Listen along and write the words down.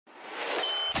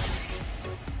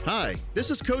Hi,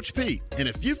 this is Coach Pete, and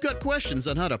if you've got questions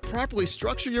on how to properly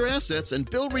structure your assets and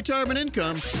build retirement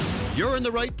income, you're in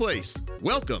the right place.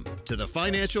 Welcome to the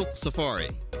Financial Safari.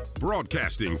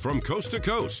 Broadcasting from coast to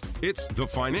coast, it's the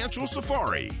Financial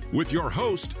Safari with your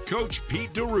host, Coach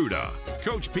Pete D'Arruda.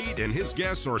 Coach Pete and his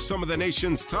guests are some of the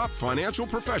nation's top financial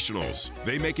professionals.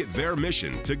 They make it their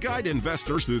mission to guide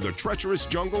investors through the treacherous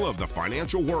jungle of the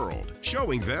financial world,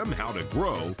 showing them how to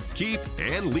grow, keep,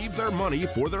 and leave their money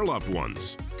for their loved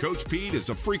ones. Coach Pete is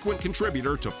a frequent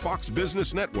contributor to Fox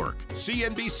Business Network,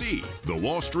 CNBC, The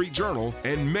Wall Street Journal,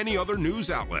 and many other news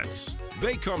outlets.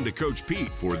 They come to Coach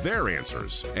Pete for their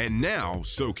answers, and now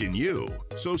so can you.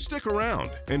 So stick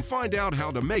around and find out how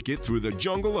to make it through the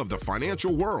jungle of the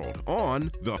financial world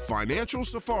on the Financial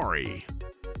Safari.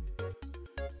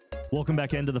 Welcome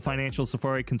back into the Financial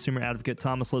Safari. Consumer advocate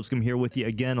Thomas Lipscomb here with you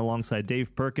again alongside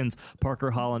Dave Perkins,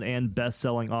 Parker Holland, and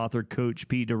best-selling author Coach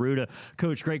Pete D'Arruda.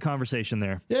 Coach, great conversation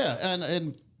there. Yeah,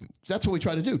 and that's what we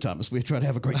try to do, Thomas. We try to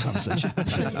have a great conversation.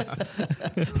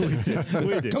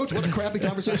 We do. Coach, what a crappy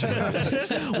conversation.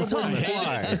 Let's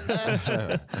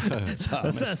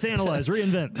analyze,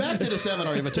 reinvent. Back to the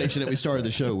seminar invitation that we started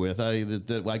the show with. I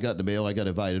got in the mail. I got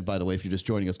invited, by the way, if you're just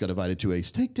joining us, got invited to a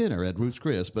steak dinner at Ruth's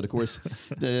Chris. But, of course,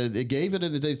 they gave it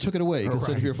and they took it away. Because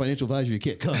if you're a financial advisor, you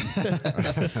can't come.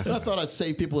 And I thought I'd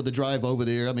save people the drive over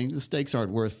there. I mean, the steaks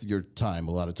aren't worth your time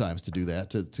a lot of times to do that,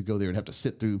 to go there and have to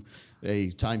sit through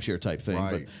a timeshare type thing.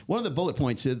 Right. But one of the bullet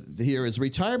points here is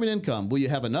retirement income. Will you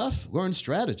have enough? Learn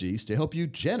strategies to help you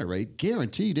generate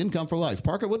guaranteed income for life.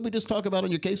 Parker, what did we just talk about on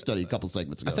your case study a couple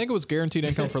segments ago? I think it was guaranteed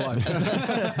income for life.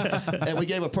 And we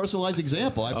gave a personalized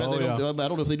example. I bet I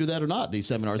don't know if they do that or not, these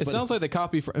seminars. It sounds like they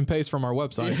copy and paste from our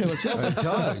website. Yeah, it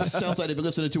does. Sounds like they've been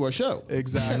listening to our show.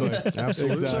 Exactly.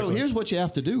 Absolutely. So here's what you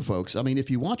have to do, folks. I mean,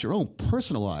 if you want your own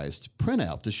personalized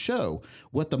printout to show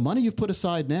what the money you've put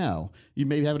aside now, you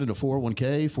may have it in a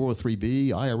 401k,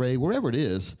 403b, IRA, wherever it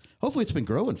is. Hopefully it's been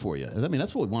growing for you. I mean,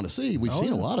 that's what we want to see. We've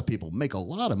seen a lot of people make a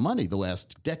lot of money the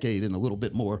last decade and a little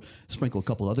bit more, sprinkle a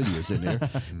couple other years in there.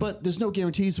 But there's no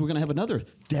guarantees we're going to have another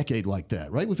decade like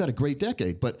that, right? We've had a great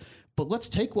decade, but let's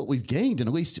take what we've gained and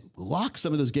at least lock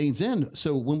some of those gains in.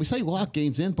 So when we say lock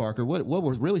gains in, Parker, what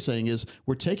we're really saying is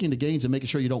we're taking the gains and making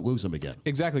sure you don't lose them again.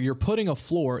 Exactly. You're putting a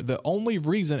floor. The only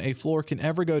reason a floor can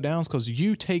ever go down is because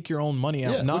you take your own money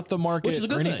out, not the market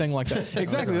or anything like that.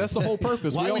 Exactly. That's the whole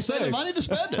purpose. Why are we saving money to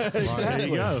spend it? Exactly. There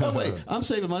you go. Oh, wait, I'm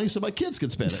saving money so my kids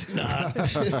can spend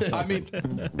it. I mean,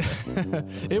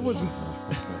 it was...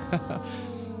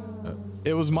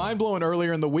 It was mind-blowing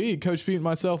earlier in the week. Coach Pete and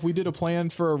myself, we did a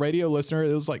plan for a radio listener.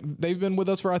 It was like they've been with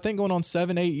us for, I think, going on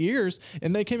 7-8 years.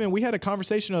 And they came in. We had a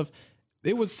conversation of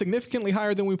it was significantly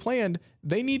higher than we planned.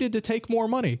 They needed to take more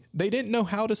money. They didn't know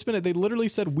how to spend it. They literally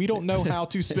said, we don't know how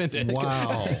to spend it.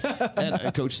 Wow.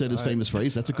 And Coach said his famous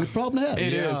phrase, that's a good problem to have.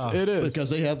 It is. Because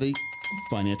they have the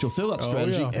financial fill-up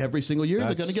strategy. Every single year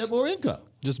they're going to get more income.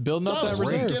 Just building up that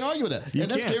reserve. You can't argue with that.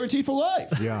 And that's guaranteed for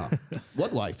life. Yeah.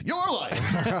 What life? Your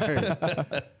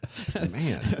life.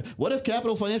 Man. What if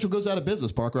Capital Financial goes out of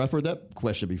business, Parker? I've heard that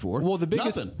question before. Well, the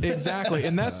biggest... Nothing. Exactly.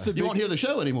 And that's the You won't hear the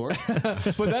show anymore.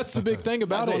 But that's the big thing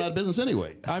about it. Going out of business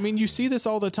anyway. I mean, you see this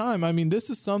all the time. I mean,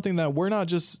 this is something that we're not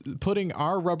just putting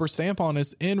our rubber stamp on.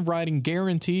 It's in writing,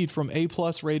 guaranteed from A+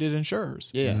 rated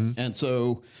insurers. Yeah. And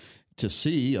so to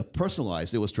see a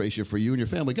personalized illustration for you and your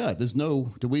family, God,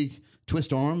 do we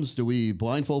twist arms? Do we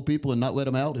blindfold people and not let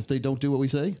them out if they don't do what we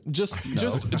say? Just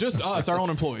us, our own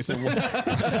employees.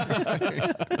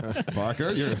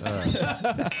 Parker, you're...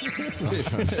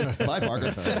 Bye,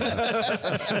 Parker.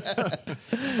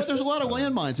 But there's a lot of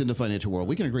landmines in the financial world.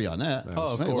 We can agree on that.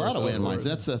 Oh, of course. A lot of landmines.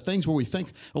 That's things where we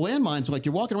think a landmine's like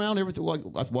you're walking around, everything. Like,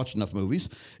 I've watched enough movies.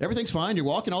 Everything's fine. You're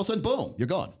walking, all of a sudden, boom, you're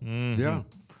gone. Mm-hmm. Yeah.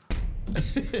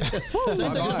 Same thing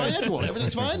in the financial world.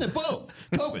 Everything's fine, and boom,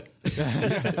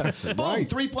 COVID. Boom,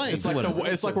 3 planes.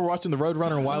 It's like we're watching the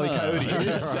Roadrunner and Wile E. Coyote.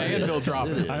 The anvil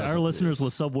dropping. Our listeners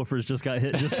with subwoofers just got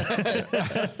hit.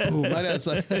 Boom, right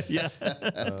outside. Yeah.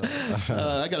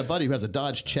 I got a buddy who has a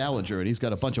Dodge Challenger, and he's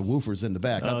got a bunch of woofers in the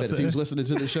back. I bet if he's listening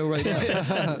to the show right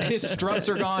now, his struts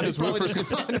are gone. His woofers are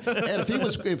gone. And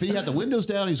if he had the windows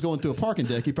down, he's going through a parking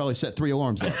deck, he probably set 3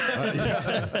 alarms off.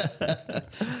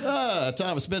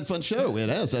 Tom, it's been a fun show. It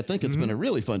has. I think it's been a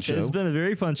really fun show. It's been a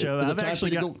very fun show. I've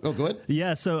actually go ahead.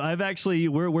 Yeah, so I've actually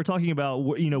we're talking about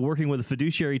working with a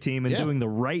fiduciary team and doing the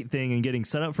right thing and getting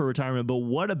set up for retirement. But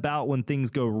what about when things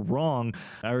go wrong?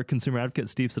 Our consumer advocate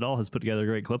Steve Siddall has put together a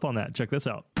great clip on that. Check this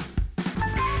out.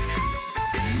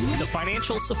 The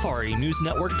Financial Safari News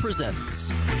Network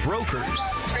presents brokers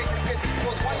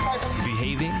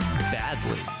behaving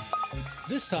badly.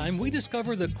 This time, we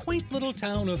discover the quaint little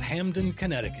town of Hamden,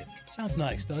 Connecticut. Sounds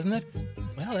nice, doesn't it?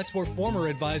 Well, that's where former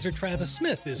advisor Travis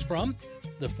Smith is from.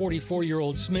 The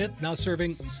 44-year-old Smith now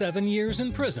serving 7 years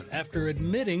in prison after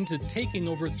admitting to taking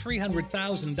over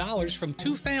 $300,000 from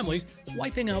two families,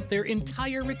 wiping out their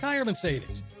entire retirement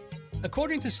savings.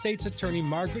 According to State's Attorney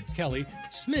Margaret Kelly,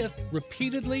 Smith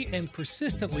repeatedly and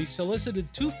persistently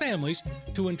solicited two families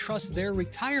to entrust their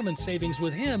retirement savings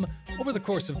with him over the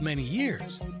course of many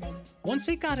years. Once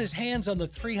he got his hands on the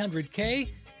 $300K,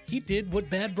 he did what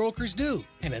bad brokers do,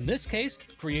 and in this case,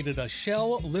 created a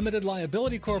shell limited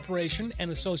liability corporation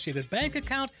and associated bank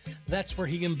account. That's where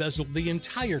he embezzled the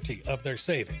entirety of their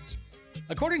savings.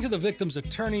 According to the victim's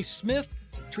attorney, Smith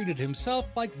treated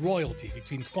himself like royalty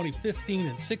between 2015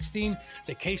 and 16,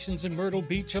 vacations in Myrtle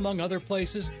Beach, among other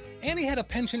places, and he had a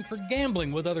penchant for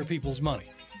gambling with other people's money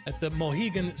at the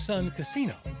Mohegan Sun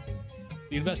Casino.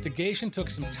 The investigation took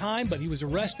some time, but he was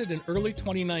arrested in early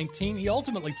 2019. He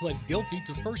ultimately pled guilty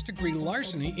to first-degree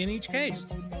larceny in each case.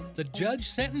 The judge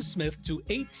sentenced Smith to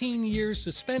 18 years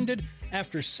suspended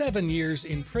after 7 years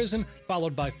in prison,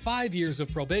 followed by 5 years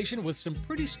of probation with some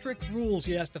pretty strict rules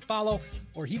he has to follow,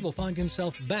 or he will find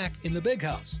himself back in the big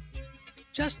house.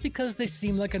 Just because they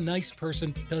seem like a nice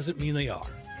person doesn't mean they are.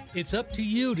 It's up to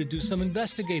you to do some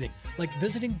investigating, like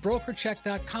visiting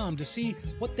brokercheck.com to see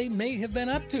what they may have been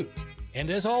up to. And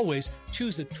as always,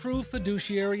 choose a true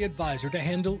fiduciary advisor to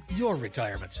handle your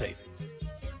retirement savings.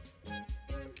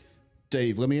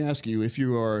 Dave, let me ask you, if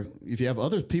you have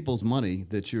other people's money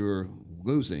that you're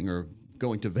losing or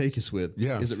going to Vegas with,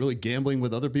 Yes. is it really gambling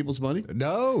with other people's money?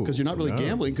 No. Because you're not really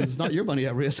gambling because it's not your money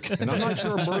at risk. And I'm not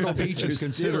sure Myrtle Beach is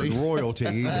considered royalty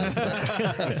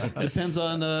either. Depends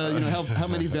on how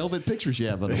many velvet pictures you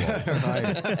have on the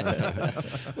wall.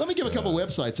 Let me give a couple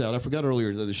websites out. I forgot earlier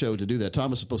in the show to do that.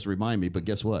 Tom was supposed to remind me, but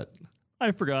guess what?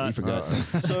 I forgot. He forgot.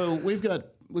 So we've got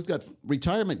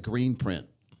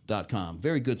retirementgreenprint.com.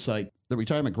 Very good site. The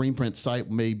Retirement Greenprint site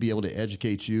may be able to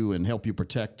educate you and help you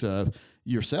protect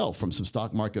yourself from some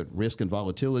stock market risk and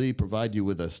volatility, provide you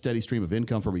with a steady stream of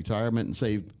income for retirement, and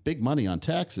save big money on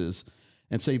taxes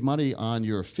and save money on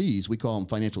your fees. We call them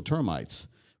financial termites.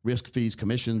 Risk, fees,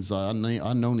 commissions,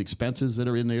 unknown expenses that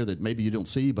are in there that maybe you don't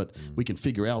see, but we can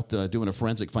figure out doing a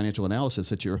forensic financial analysis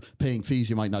that you're paying fees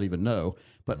you might not even know.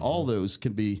 But all those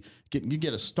can be, you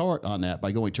get a start on that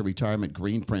by going to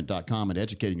retirementgreenprint.com and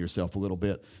educating yourself a little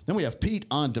bit. Then we have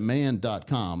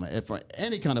PeteOnDemand.com for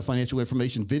any kind of financial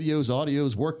information, videos,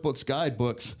 audios, workbooks,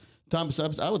 guidebooks. Thomas,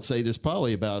 I would say there's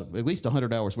probably about at least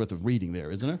 100 hours worth of reading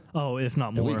there, isn't there? Oh, if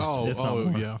not more. least. If not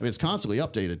more. Yeah. I mean, it's constantly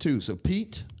updated too. So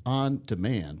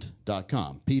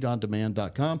PeteOnDemand.com,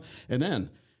 PeteOnDemand.com. And then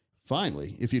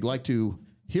finally, if you'd like to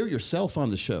hear yourself on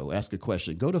the show, ask a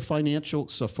question, go to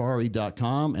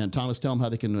financialsafari.com and Thomas, tell them how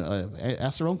they can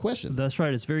ask their own question. That's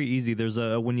right. It's very easy. There's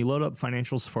when you load up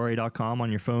financialsafari.com on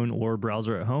your phone or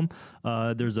browser at home,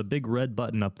 there's a big red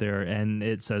button up there and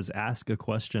it says ask a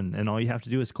question. And all you have to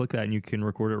do is click that and you can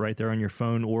record it right there on your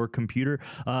phone or computer.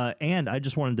 And I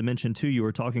just wanted to mention too, you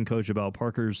were talking, Coach, about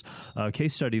Parker's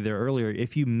case study there earlier.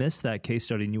 If you missed that case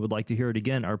study and you would like to hear it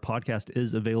again, our podcast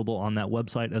is available on that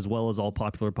website as well as all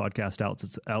popular podcast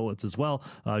outlets as well.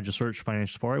 Just search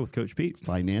Financial Safari with Coach Pete.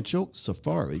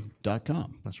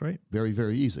 Financialsafari.com. That's right. Very,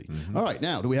 very easy. All right.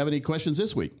 Now, do we have any questions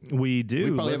this week? We do.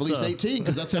 We probably have at least 18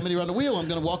 because that's how many are on the wheel. I'm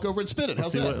going to walk over and spin it.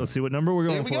 How's that? Let's see what number we're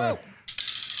going Here we for. go.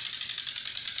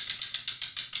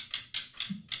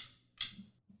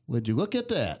 Would you look at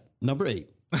that? Number 8.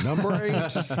 Number 8.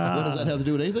 What does that have to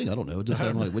do with anything? I don't know. It just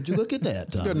sounded like, would you look at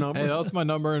that? Good number. Hey, that was my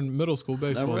number in middle school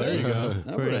baseball. Number There you 8. go.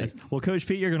 Number Very 8. nice. Well, Coach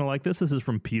Pete, you're going to like this. This is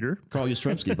from Peter. Carl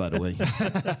Yastrzemski, by the way.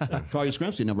 Carl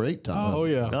Yastrzemski, number 8, Tom. Oh,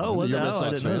 yeah. Oh, was You're a that? Red Oh, I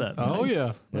Sox didn't know fan. that. Oh, Nice.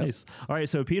 yeah. Nice. All right,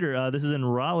 so Peter, this is in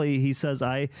Raleigh. He says,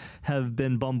 I have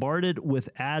been bombarded with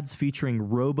ads featuring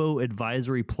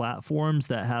robo-advisory platforms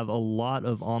that have a lot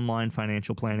of online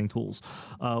financial planning tools.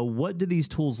 What do these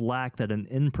tools lack that an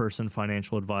in-person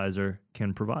financial advisor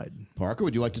can provide? Parker,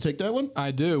 would you like to take that one?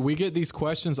 I do. We get these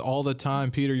questions all the time.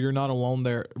 Peter, you're not alone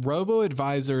there.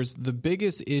 Robo-advisors, the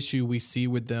biggest issue we see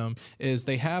with them is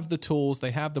they have the tools,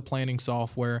 they have the planning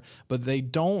software, but they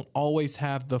don't always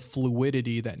have the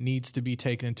fluidity that needs to be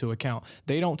taken into account.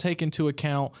 They don't take into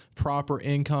account proper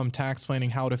income tax planning,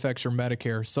 how it affects your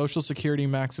Medicare, Social Security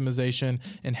maximization,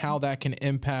 and how that can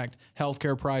impact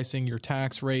healthcare pricing, your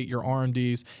tax rate, your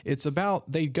RMDs. It's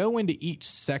about, they go into each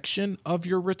section of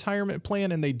your retirement plan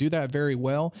plan, and they do that very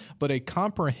well. But a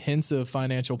comprehensive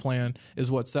financial plan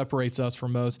is what separates us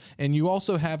from most. And you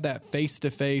also have that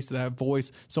face-to-face, that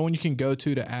voice, someone you can go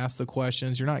to ask the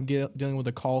questions. You're not dealing with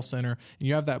a call center, and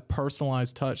you have that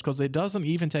personalized touch, because it doesn't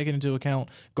even take into account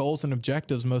goals and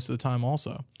objectives most of the time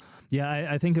also. Yeah,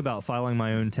 I think about filing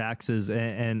my own taxes,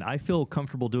 and I feel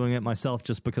comfortable doing it myself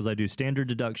just because I do standard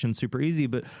deduction super easy.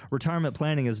 But retirement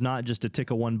planning is not just to tick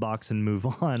a one box and move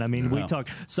on. I mean, we talk,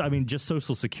 so I mean, just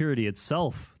Social Security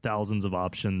itself, thousands of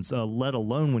options, let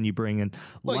alone when you bring in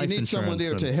life you need insurance. Someone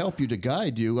there to help you, to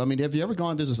guide you. I mean, have you ever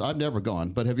gone to this? I've never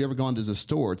gone, but have you ever gone to this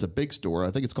store? It's a big store.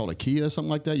 I think it's called IKEA, something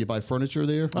like that. You buy furniture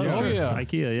there. Oh, yeah.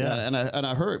 IKEA, yeah. And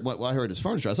I heard, what I heard is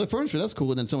furniture. I said, furniture, that's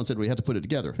cool. And then someone said, we had to put it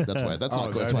together. That's why. That's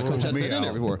not cool. That's why Coach hadn't been in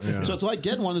there before. Yeah. So it's like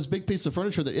getting one of those big pieces of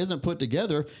furniture that isn't put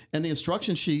together, and the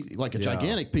instruction sheet, like a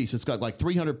gigantic piece, it's got like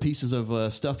 300 pieces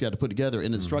of stuff you had to put together,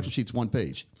 and the instruction sheet's one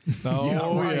page. Oh,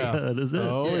 yeah. That is it.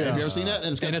 Oh, yeah. Have you ever seen that?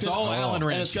 And it's all Allen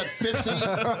wrench. And it's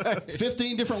got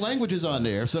 15 different languages on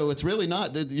there. So it's really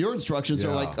not, your instructions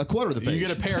are like a quarter of the page. You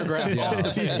get a paragraph off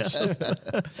the page.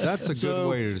 That's a good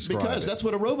way to describe it. Because that's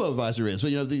what a robo-advisor is. So,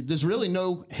 there's really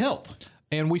no help.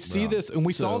 And we see this, and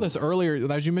we saw this earlier,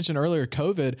 as you mentioned earlier,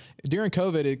 COVID. During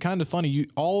COVID, it kind of funny,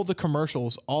 all the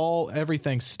commercials,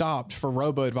 everything stopped for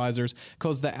robo-advisors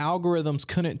because the algorithms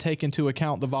couldn't take into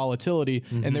account the volatility,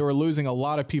 and they were losing a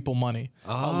lot of people money.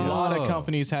 A lot of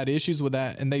companies had issues with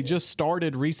that, and they just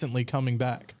started recently coming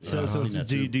back. So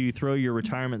do you throw your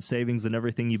retirement savings and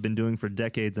everything you've been doing for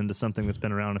decades into something that's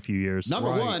been around a few years?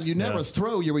 Number one, you never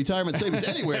throw your retirement savings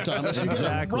anywhere, Thomas. You get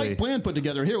a right plan put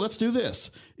together. Here, let's do this.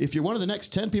 If you're one of the next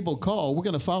 10 people call, we're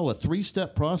going to follow a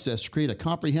 3-step process to create a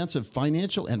comprehensive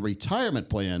financial and retirement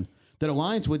plan that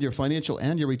aligns with your financial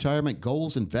and your retirement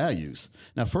goals and values.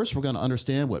 Now, first, we're going to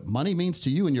understand what money means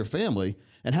to you and your family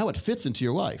and how it fits into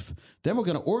your life. Then we're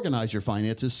going to organize your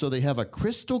finances so they have a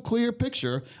crystal clear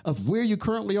picture of where you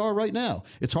currently are right now.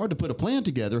 It's hard to put a plan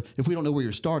together if we don't know where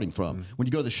you're starting from. When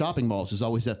you go to the shopping malls, there's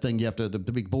always that thing you have to, the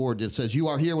big board that says you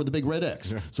are here with the big red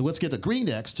X. So let's get the green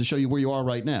X to show you where you are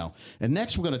right now. And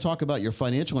next, we're going to talk about your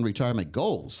financial and retirement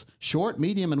goals. Short,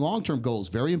 medium, and long-term goals,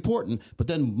 very important. But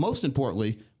then most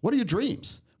importantly, what are your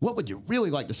dreams? What would you really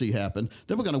like to see happen?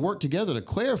 Then we're going to work together to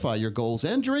clarify your goals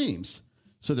and dreams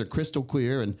so they're crystal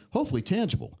clear and hopefully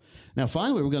tangible. Now,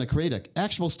 finally, we're going to create an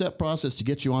actionable step process to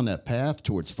get you on that path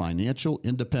towards financial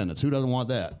independence. Who doesn't want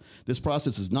that? This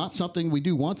process is not something we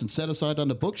do once and set aside on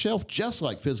the bookshelf. Just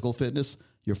like physical fitness,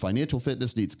 your financial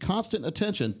fitness needs constant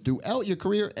attention throughout your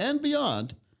career and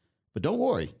beyond. But don't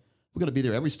worry. We're going to be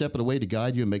there every step of the way to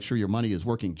guide you and make sure your money is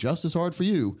working just as hard for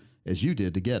you as you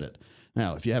did to get it.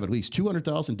 Now, if you have at least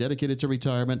 $200,000 dedicated to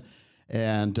retirement,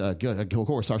 and of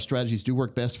course, our strategies do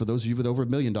work best for those of you with over $1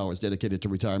 million dedicated to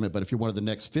retirement. But if you're one of the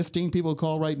next 15 people who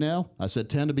call right now, I said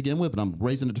 10 to begin with, but I'm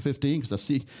raising it to 15 because I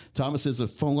see Thomas's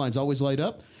phone lines always light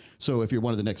up. So if you're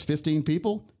one of the next 15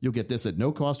 people, you'll get this at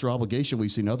no cost or obligation.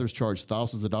 We've seen others charge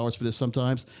thousands of dollars for this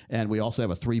sometimes. And we also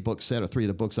have a 3-book set, or 3 of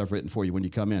the books I've written for you when you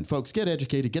come in. Folks, get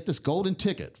educated. Get this golden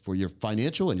ticket for your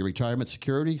financial and your retirement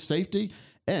security, safety,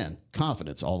 and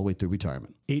confidence all the way through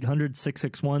retirement.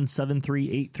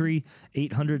 800-661-7383,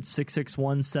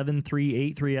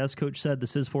 800-661-7383. As Coach said,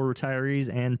 this is for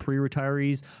retirees and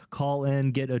pre-retirees. Call in,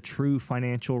 get a true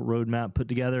financial roadmap put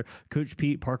together. Coach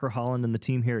Pete, Parker Holland, and the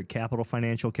team here at Capital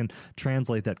Financial can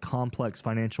translate that complex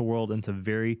financial world into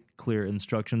very clear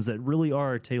instructions that really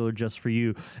are tailored just for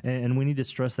you. And we need to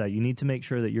stress that. You need to make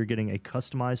sure that you're getting a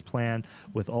customized plan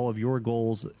with all of your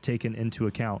goals taken into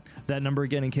account. That number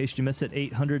again, in case you miss it,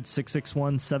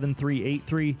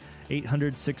 800-661-7383,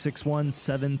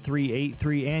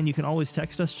 800-661-7383. And you can always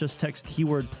text us. Just text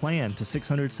keyword PLAN to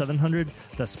 600-700.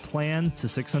 That's PLAN to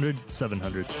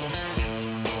 600-700.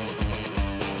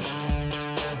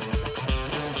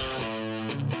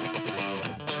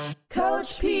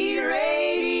 Coach P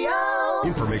Radio.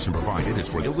 Information provided is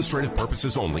for illustrative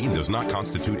purposes only and does not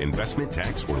constitute investment,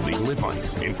 tax, or legal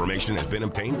advice. Information has been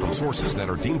obtained from sources that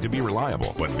are deemed to be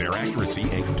reliable, but their accuracy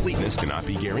and completeness cannot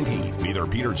be guaranteed. Neither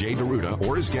Peter J. D'Arruda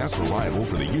or his guests are liable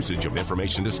for the usage of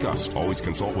information discussed. Always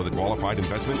consult with a qualified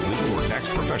investment, legal, or tax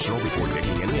professional before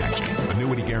taking any action.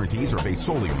 Annuity guarantees are based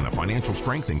solely on the financial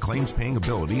strength and claims-paying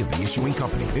ability of the issuing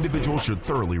company. Individuals should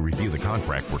thoroughly review the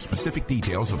contract for specific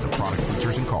details of the product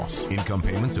features and costs. Income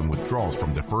payments and withdrawals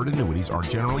from deferred annuities are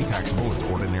generally taxable as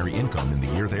ordinary income in the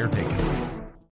year they are taken.